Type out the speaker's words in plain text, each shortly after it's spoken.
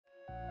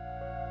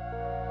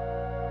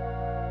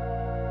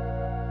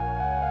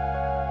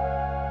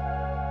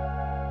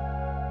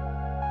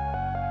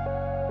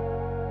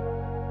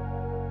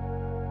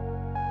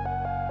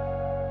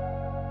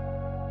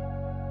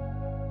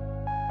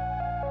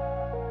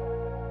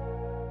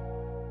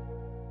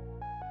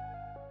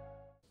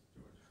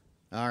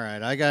All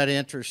right, I got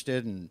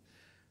interested in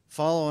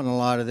following a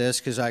lot of this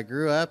because I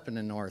grew up in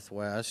the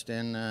Northwest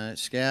in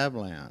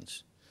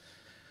Scablands.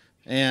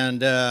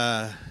 And,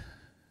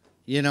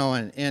 you know,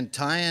 and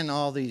tying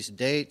all these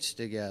dates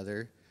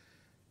together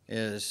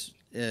is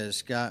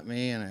got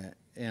me in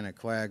a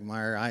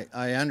quagmire.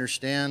 I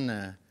understand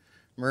the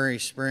Murray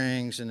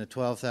Springs and the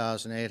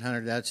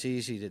 12,800, that's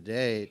easy to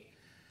date.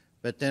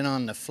 But then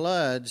on the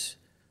floods,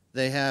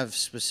 they have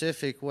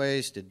specific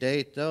ways to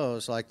date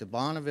those, like the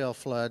Bonneville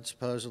flood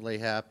supposedly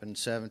happened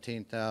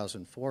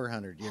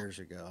 17,400 years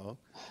ago.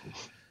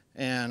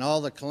 And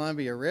all the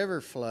Columbia River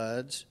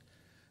floods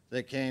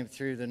that came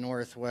through the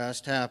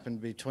Northwest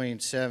happened between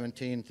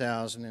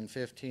 17,000 and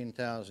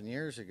 15,000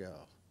 years ago.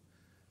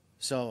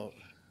 So,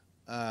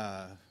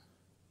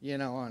 you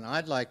know, and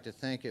I'd like to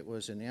think it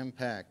was an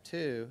impact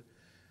too,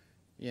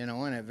 you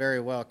know, and it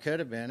very well could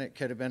have been. It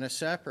could have been a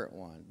separate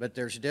one, but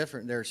there's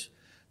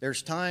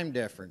time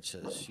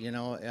differences, you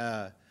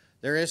know.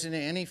 There isn't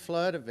any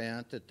flood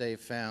event that they've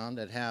found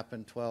that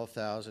happened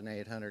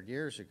 12,800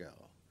 years ago.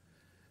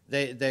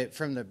 They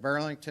from the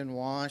Burlington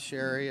Wash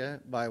area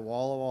by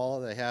Walla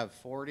Walla, they have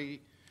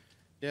 40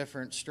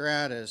 different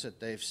stratas that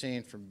they've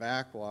seen from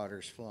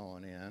backwaters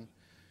flowing in,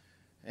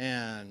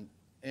 and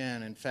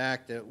in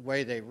fact, the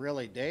way they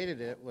really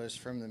dated it was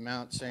from the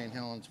Mount St.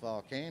 Helens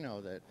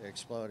volcano that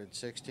exploded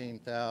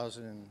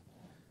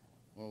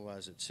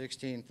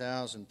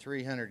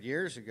 16,300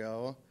 years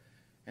ago,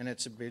 and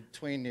it's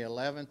between the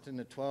 11th and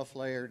the 12th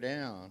layer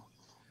down.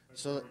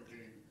 So,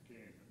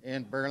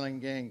 in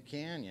Burlingame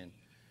Canyon.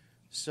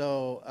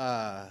 So,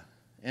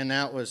 and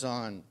that was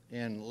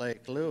in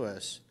Lake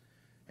Lewis.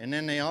 And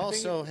then they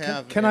also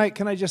have... Can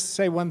I just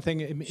say one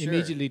thing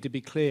immediately to be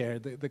clear?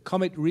 The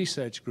Comet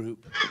Research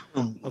Group,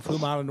 of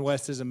whom Island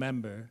West is a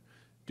member,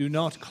 do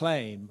not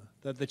claim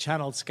that the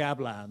channeled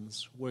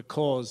Scablands were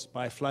caused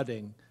by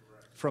flooding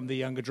from the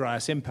Younger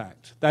Dryas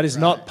impact. That is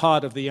not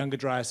part of the Younger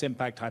Dryas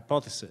impact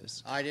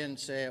hypothesis. I didn't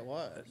say it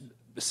was.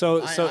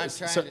 I'm trying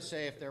to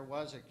say if there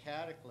was a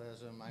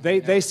cataclysm...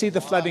 They see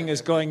the flooding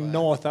as going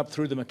north up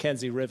through the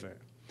Mackenzie River.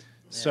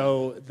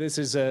 So the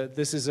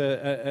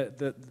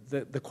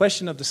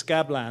question of the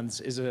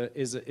Scablands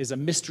is a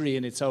mystery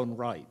in its own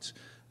right,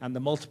 and the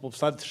multiple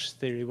floods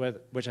theory,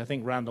 which I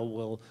think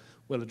Randall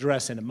will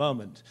address in a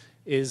moment,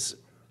 is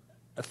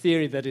a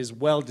theory that is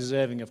well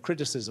deserving of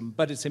criticism.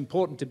 But it's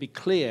important to be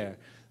clear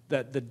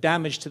that the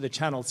damage to the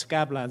channeled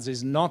Scablands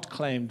is not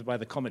claimed by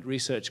the Comet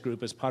Research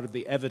Group as part of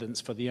the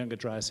evidence for the Younger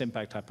Dryas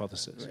impact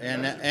hypothesis.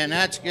 And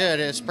that's good.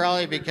 It's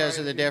probably because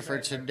of the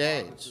difference in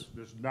dates.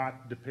 Does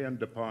not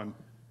depend upon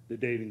the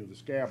dating of the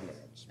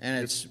Scablands.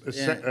 And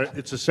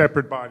it's a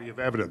separate body of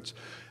evidence.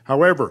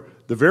 However,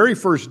 the very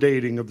first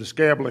dating of the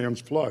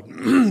Scablands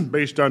flood,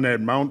 based on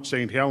that Mount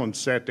St. Helens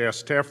set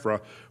S. tephra,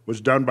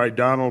 was done by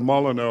Donald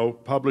Molyneux,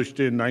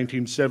 published in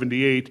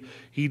 1978.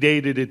 He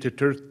dated it to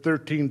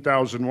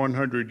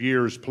 13,100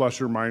 years plus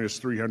or minus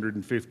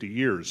 350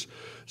 years.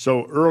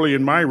 So early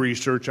in my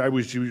research, I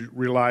was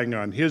relying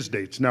on his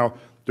dates. Now,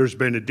 there's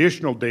been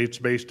additional dates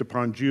based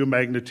upon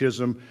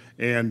geomagnetism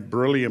and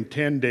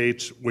beryllium-10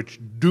 dates, which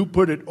do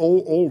put it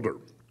older.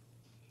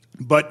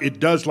 But it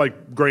does,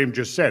 like Graham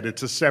just said,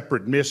 it's a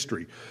separate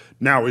mystery.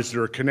 Now, is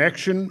there a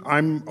connection?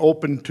 I'm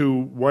open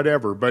to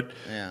whatever, but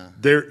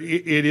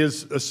it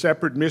is a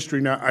separate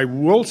mystery. Now, I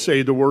will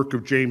say the work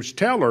of James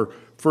Teller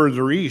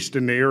further east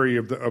in the area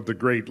of the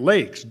Great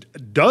Lakes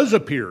does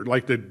appear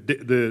like the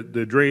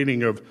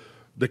draining of,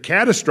 the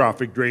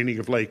catastrophic draining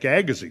of Lake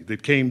Agassiz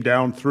that came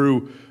down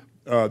through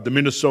the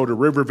Minnesota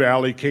River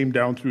Valley, came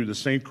down through the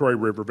St. Croix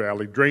River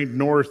Valley, drained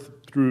north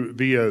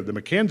via the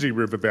Mackenzie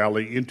River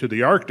Valley into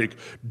the Arctic,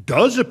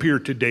 does appear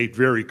to date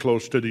very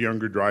close to the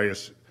Younger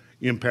Dryas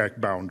impact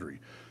boundary.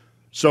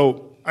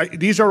 So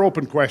these are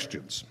open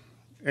questions.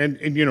 And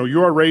you know,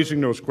 you are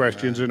raising those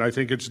questions, and I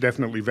think it's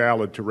definitely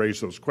valid to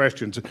raise those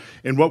questions.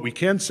 And what we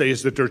can say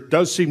is that there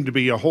does seem to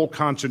be a whole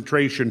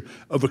concentration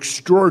of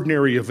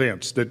extraordinary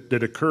events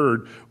that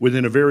occurred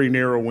within a very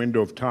narrow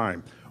window of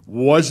time.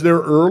 Was there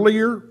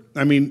earlier?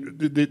 I mean,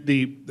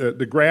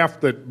 the graph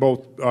that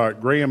both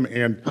Graham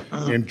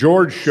and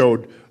George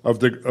showed of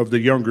the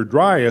Younger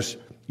Dryas,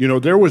 you know,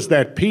 there was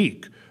that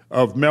peak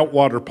of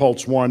meltwater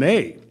pulse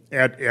 1A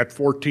at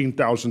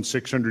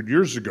 14,600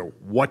 years ago.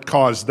 What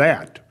caused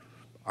that?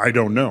 I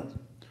don't know.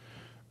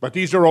 But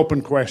these are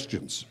open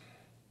questions.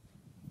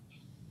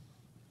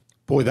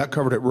 Boy, that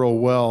covered it real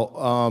well.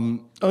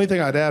 Only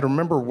thing I'd add,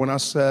 remember when I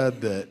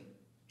said that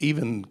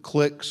even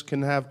clicks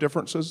can have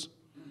differences?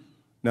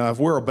 Now, if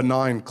we're a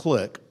benign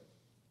click,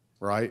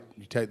 right,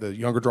 you take the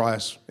Younger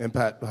Dryas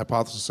impact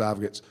hypothesis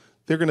advocates,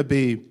 they're going to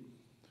be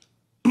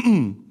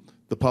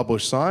the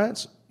published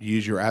science, you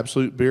use your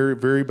absolute very,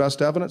 very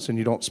best evidence, and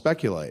you don't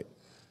speculate.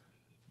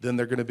 Then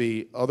there are going to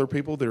be other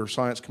people that are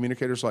science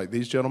communicators like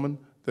these gentlemen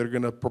that are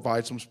going to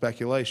provide some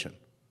speculation.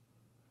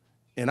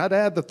 And I'd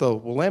add that the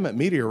Willamette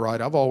meteorite,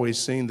 I've always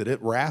seen that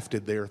it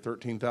rafted there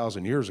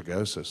 13,000 years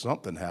ago, so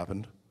something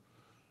happened,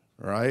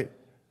 right?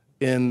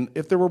 And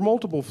if there were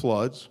multiple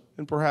floods,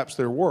 and perhaps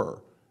there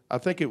were, I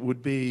think it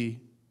would be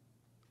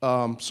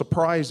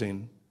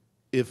surprising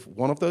if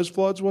one of those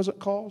floods wasn't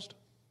caused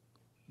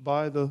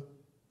by the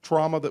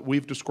trauma that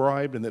we've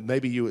described and that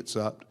maybe you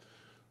accept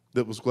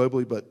that was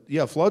globally. But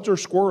yeah, floods are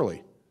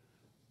squirrely,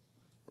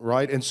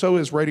 right? And so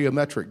is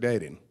radiometric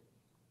dating.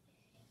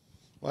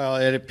 Well,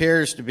 it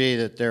appears to be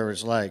that there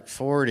was like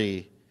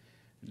 40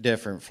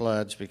 different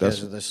floods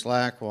because of the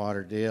slack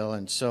water deal,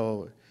 and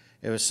so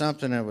it was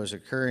something that was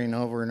occurring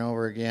over and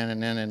over again.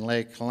 And then in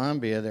Lake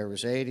Columbia, there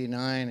was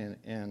 89,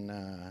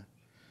 and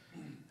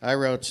I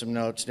wrote some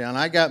notes down.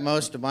 I got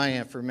most of my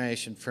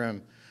information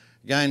from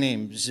a guy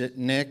named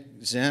Nick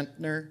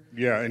Zentner.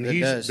 Yeah, and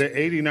the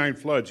 89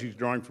 floods, he's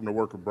drawing from the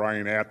work of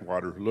Brian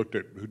Atwater,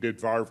 who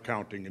did varve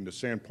counting in the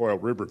Sanpoil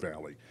River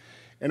Valley.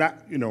 And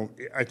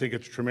I think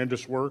it's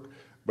tremendous work,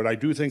 but I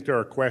do think there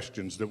are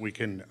questions that we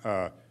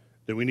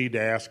need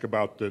to ask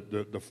about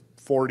the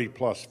 40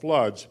 plus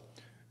floods.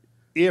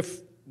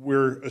 If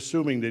we're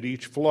assuming that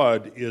each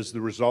flood is the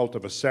result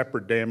of a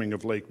separate damming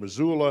of Lake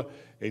Missoula,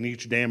 and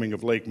each damming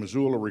of Lake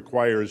Missoula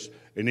requires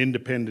an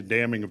independent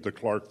damming of the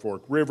Clark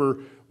Fork River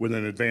with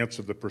an advance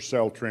of the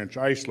Purcell Trench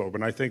ice lobe.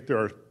 And I think there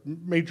are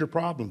major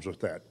problems with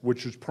that,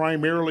 which is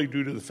primarily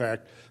due to the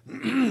fact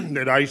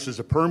that ice is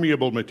a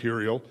permeable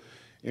material.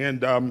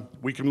 And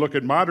we can look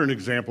at modern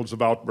examples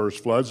of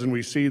outburst floods, and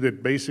we see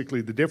that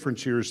basically the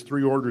difference here is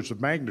 3 orders of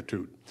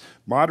magnitude.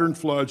 Modern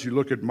floods, you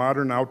look at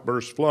modern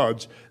outburst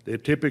floods, they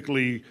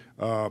typically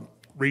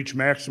reach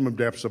maximum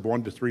depths of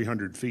 100 to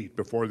 300 feet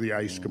before the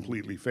ice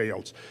completely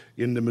fails.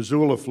 In the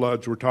Missoula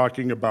floods, we're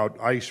talking about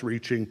ice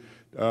reaching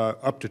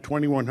up to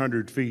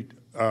 2,100 feet,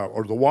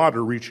 or the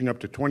water reaching up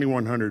to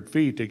 2,100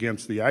 feet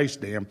against the ice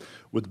dam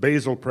with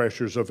basal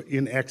pressures of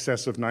in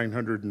excess of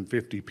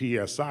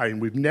 950 psi. And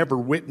we've never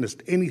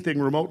witnessed anything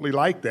remotely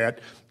like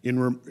that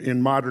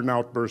in modern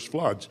outburst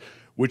floods,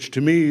 which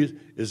to me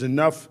is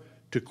enough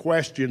to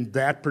question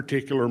that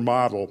particular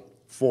model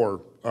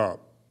for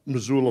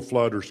Missoula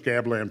flood or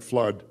Scabland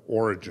flood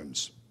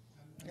origins.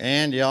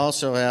 And you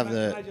also have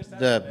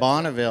the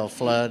Bonneville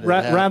flood.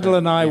 Randall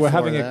and I were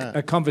having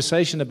a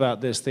conversation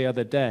about this the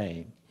other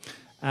day.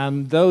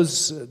 And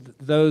those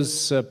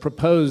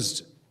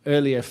proposed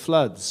earlier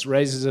floods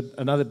raises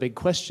another big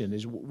question,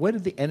 is where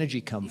did the energy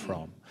come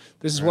from?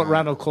 This is what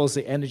Randall calls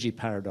the energy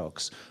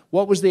paradox.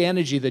 What was the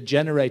energy that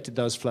generated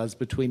those floods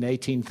between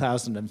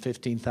 18,000 and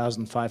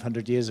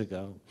 15,500 years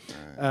ago?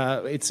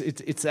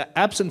 It's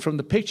absent from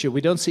the picture.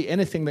 We don't see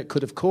anything that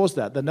could have caused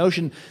that. The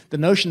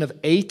notion of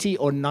 80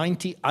 or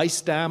 90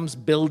 ice dams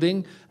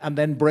building and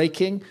then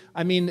breaking,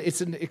 I mean,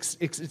 it's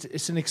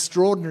an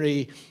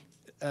extraordinary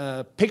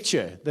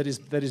picture that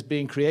is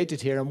being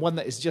created here, and one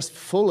that is just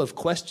full of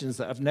questions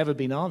that have never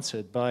been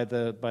answered by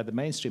the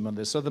mainstream on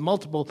this. So the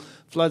multiple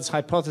floods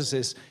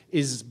hypothesis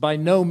is by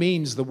no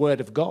means the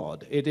word of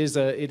God. It is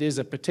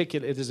a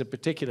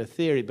particular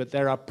theory, but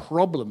there are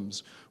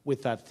problems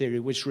with that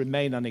theory which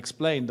remain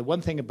unexplained. The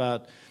one thing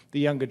about the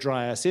Younger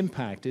Dryas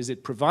impact is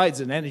it provides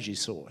an energy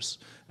source,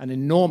 an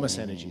enormous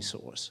energy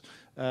source.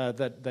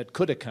 That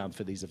could account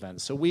for these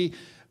events. So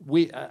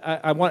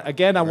I want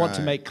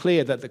to make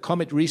clear that the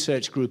Comet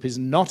Research Group is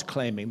not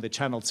claiming the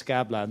channeled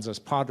Scablands as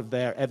part of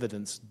their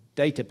evidence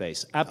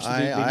database.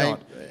 Absolutely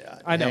not.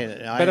 I know,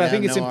 but I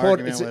think it's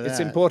important. It's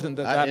important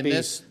that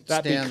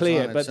be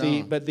clear. But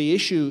the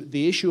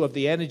issue of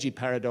the energy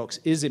paradox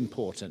is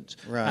important,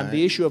 and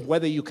the issue of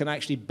whether you can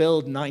actually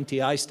build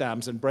 90 ice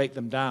dams and break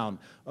them down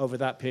over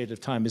that period of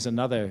time is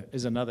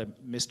another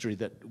mystery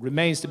that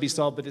remains to be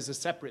solved, but is a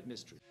separate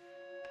mystery.